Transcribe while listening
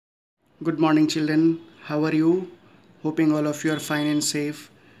Good morning, children. How are you? Hoping all of you are fine and safe.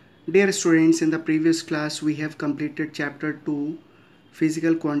 Dear students, in the previous class we have completed chapter 2,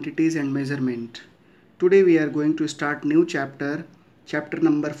 Physical Quantities and Measurement. Today we are going to start new chapter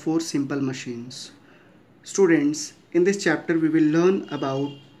number 4, Simple Machines. Students, in this chapter we will learn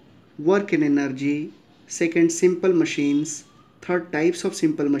about work and energy, second simple machines, third types of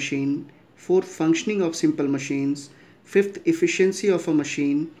simple machine, fourth functioning of simple machines, fifth efficiency of a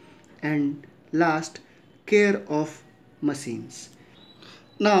machine, and last care of machines.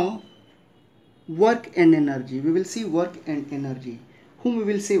 Now work and energy. We will see work and energy. Whom we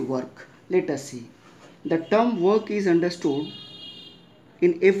will say work? Let us see. The term work is understood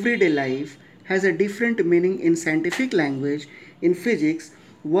in everyday life, has a different meaning in scientific language. In physics,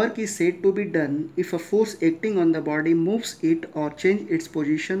 work is said to be done if a force acting on the body moves it or change its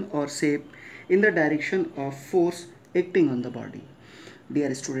position or shape in the direction of force acting on the body.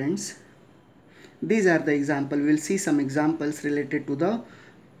 Dear students, these are the example. We will see some examples related to the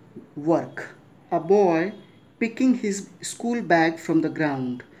work. A boy picking his school bag from the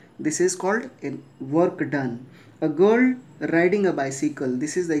ground. This is called work done. A girl riding a bicycle.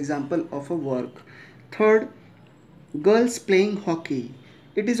 This is the example of a work. Third, girls playing hockey.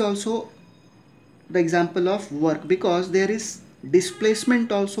 It is also the example of work because there is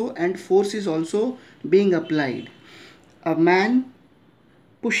displacement also and force is also being applied. A man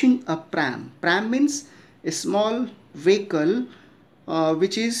pushing a pram. Pram means a small vehicle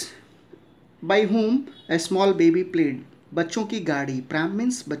which is by whom a small baby played. बच्चों की गाड़ी. Pram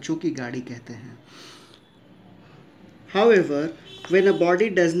means बच्चों की गाड़ी कहते हैं. However, when a body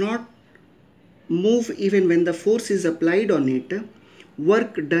does not move even when the force is applied on it,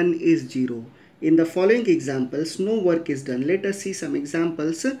 work done is zero. In the following examples, no work is done. Let us see some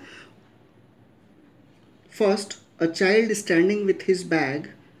examples. First, a child standing with his bag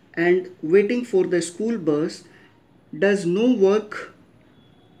and waiting for the school bus does no work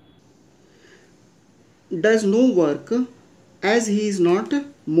as he is not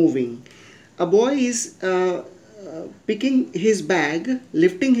moving. A boy is picking his bag,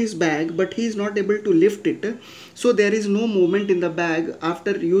 lifting his bag, but he is not able to lift it. So there is no movement in the bag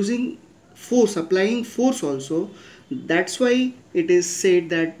after using force, applying force also. That's why it is said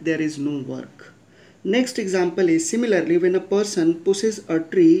that there is no work. Next example is similarly when a person pushes a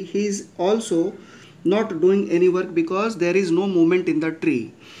tree, he is also not doing any work because there is no movement in the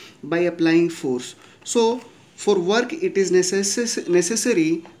tree by applying force. So for work it is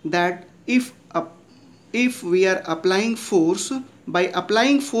necessary that if we are applying force, by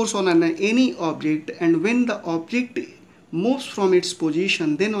applying force on any object, and when the object moves from its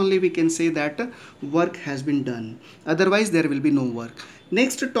position, then only we can say that work has been done. Otherwise there will be no work.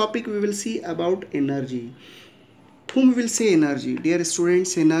 Next topic we will see about energy. Whom we will say energy? Dear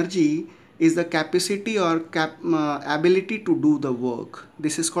students, energy is the capacity or ability to do the work.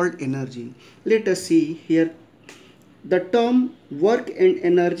 This is called energy. Let us see here. The term work and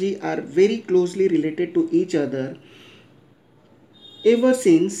energy are very closely related to each other. Ever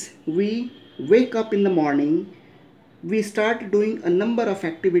since we wake up in the morning, we start doing a number of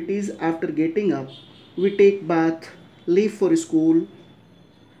activities after getting up. We take bath, leave for school,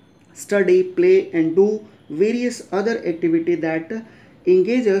 study, play and do various other activity that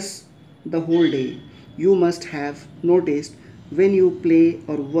engage us the whole day. You must have noticed when you play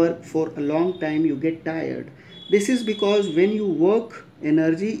or work for a long time you get tired. This is because when you work,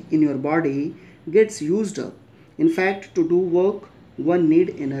 energy in your body gets used up. In fact, to do work one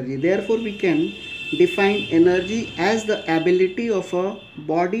need energy. Therefore we can define energy as the ability of a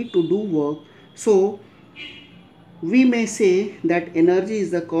body to do work. So we may say that energy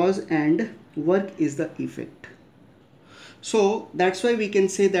is the cause and work is the effect. So that's why we can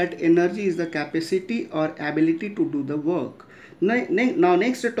say that energy is the capacity or ability to do the work. Now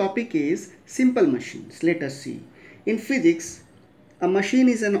next topic is simple machines. Let us see. In physics, a machine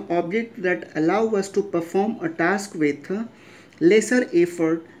is an object that allows us to perform a task with lesser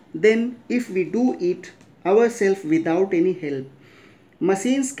effort than if we do it ourselves without any help.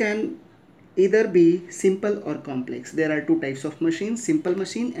 Machines can either be simple or complex. There are two types of machines, simple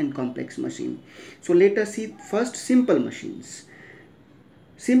machine and complex machine. So let us see first simple machines.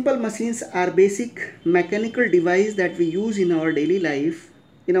 Simple machines are basic mechanical devices that we use in our daily life,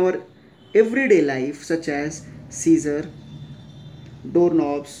 in our everyday life, such as scissor,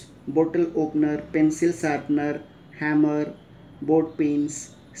 doorknobs, bottle opener, pencil sharpener, hammer, board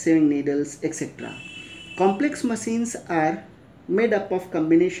pins, sewing needles, etc. Complex machines are made up of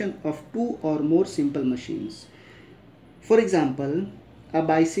combination of two or more simple machines. For example, a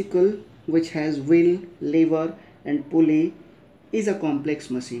bicycle which has wheel, lever and pulley is a complex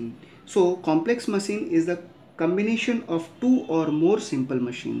machine. So complex machine is the combination of two or more simple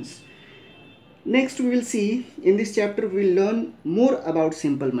machines. Next we will see, in this chapter we will learn more about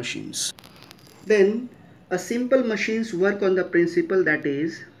simple machines. Then a simple machines work on the principle that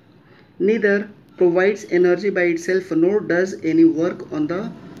is neither provides energy by itself nor does any work on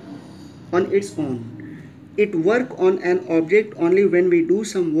its own. It work on an object only when we do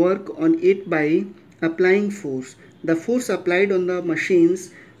some work on it by applying force. The force applied on the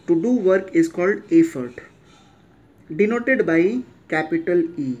machines to do work is called effort, denoted by capital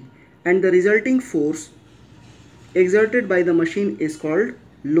E, and the resulting force exerted by the machine is called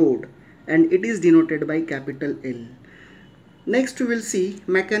load, and it is denoted by capital L. Next we will see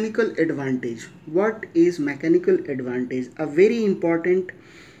mechanical advantage. What is mechanical advantage? A very important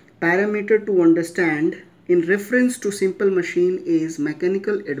parameter to understand in reference to simple machine is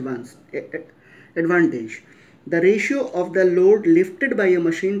mechanical advantage. The ratio of the load lifted by a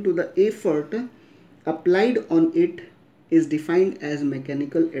machine to the effort applied on it is defined as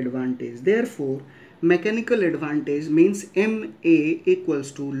mechanical advantage. Therefore, mechanical advantage means MA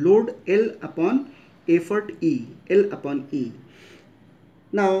equals to load L upon effort E, L upon E.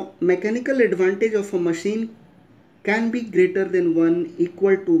 Now, mechanical advantage of a machine can be greater than 1,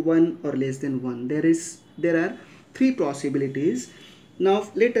 equal to 1 or less than 1. There are three possibilities. Now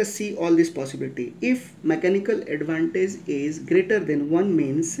let us see all these possibilities. If mechanical advantage is greater than 1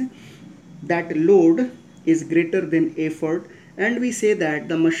 means that load is greater than effort, and we say that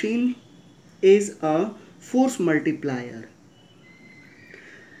the machine is a force multiplier.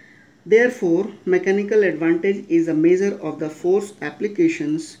 Therefore, mechanical advantage is a measure of the force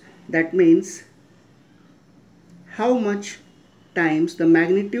applications. That means how much times the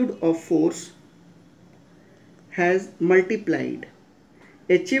magnitude of force has multiplied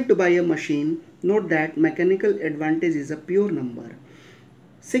achieved by a machine. Note that mechanical advantage is a pure number.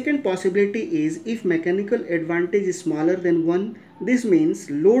 Second possibility is if mechanical advantage is smaller than 1, this means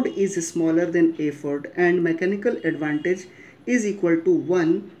load is smaller than effort and mechanical advantage is equal to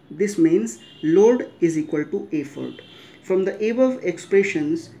 1. This means load is equal to effort. From the above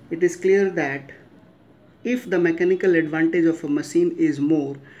expressions, it is clear that if the mechanical advantage of a machine is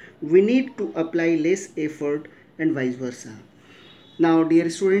more, we need to apply less effort and vice versa. Now dear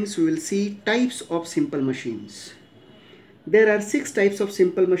students, we will see types of simple machines. There are 6 types of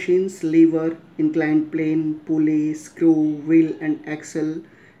simple machines: lever, inclined plane, pulley, screw, wheel and axle,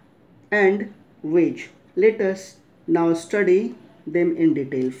 and wedge. Let us now study them in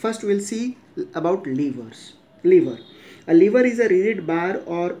detail. First we will see about levers. Lever. A lever is a rigid bar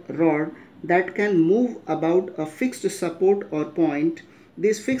or rod that can move about a fixed support or point.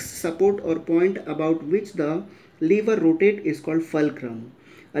 This fixed support or point about which the lever rotates is called fulcrum.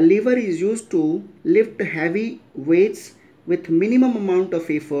 A lever is used to lift heavy weights with minimum amount of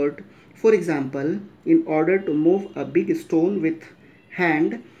effort. For example, in order to move a big stone with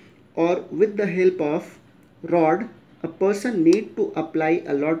hand or with the help of rod, a person need to apply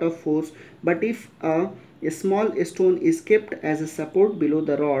a lot of force, but if a small stone is kept as a support below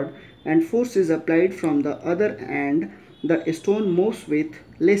the rod and force is applied from the other end, the stone moves with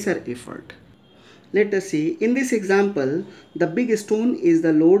lesser effort. Let us see. In this example, the big stone is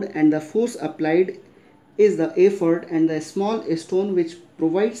the load and the force applied is the effort, and the small stone which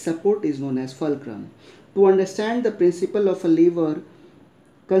provides support is known as fulcrum. To understand the principle of a lever,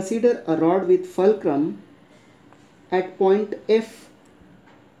 consider a rod with fulcrum at point F.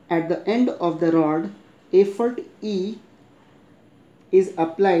 At the end of the rod, effort E is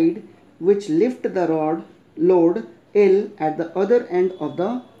applied which lift the load L at the other end of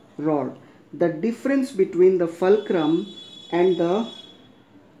the rod. The difference between the fulcrum and the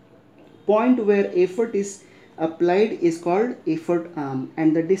point where effort is applied is called effort arm,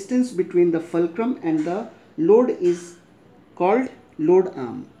 and the distance between the fulcrum and the load is called load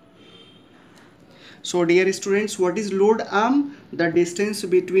arm. So dear students, what is load arm? The distance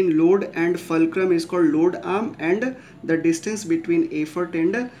between load and fulcrum is called load arm, and the distance between effort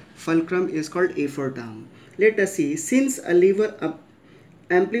and fulcrum is called effort arm. Let us see. Since a lever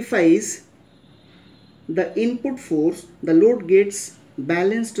amplifies the input force, the load gets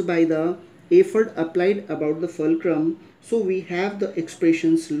balanced by the effort applied about the fulcrum. So we have the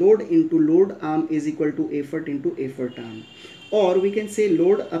expressions load into load arm is equal to effort into effort arm. Or we can say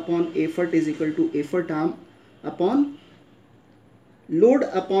load upon effort is equal to effort arm upon load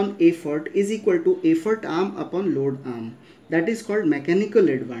upon effort is equal to effort arm upon load arm. That is called mechanical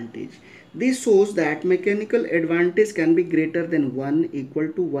advantage. This shows that mechanical advantage can be greater than 1,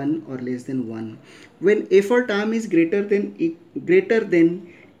 equal to 1 or less than 1. When effort arm is greater than,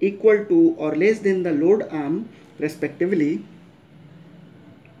 equal to or less than the load arm respectively,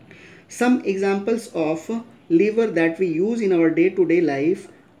 Some examples of lever that we use in our day-to-day life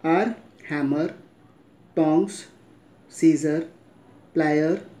are hammer, tongs, scissor,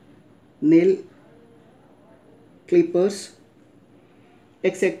 plier, nail clippers,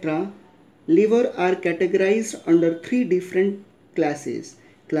 etc. Lever are categorized under three different classes: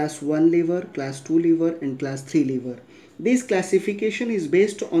 class 1 lever, class 2 lever and class 3 lever. This classification is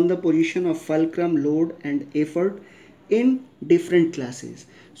based on the position of fulcrum, load and effort in different classes.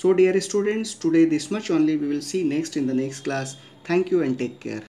 So dear students, today this much only. We will see next in the next class. Thank you and take care.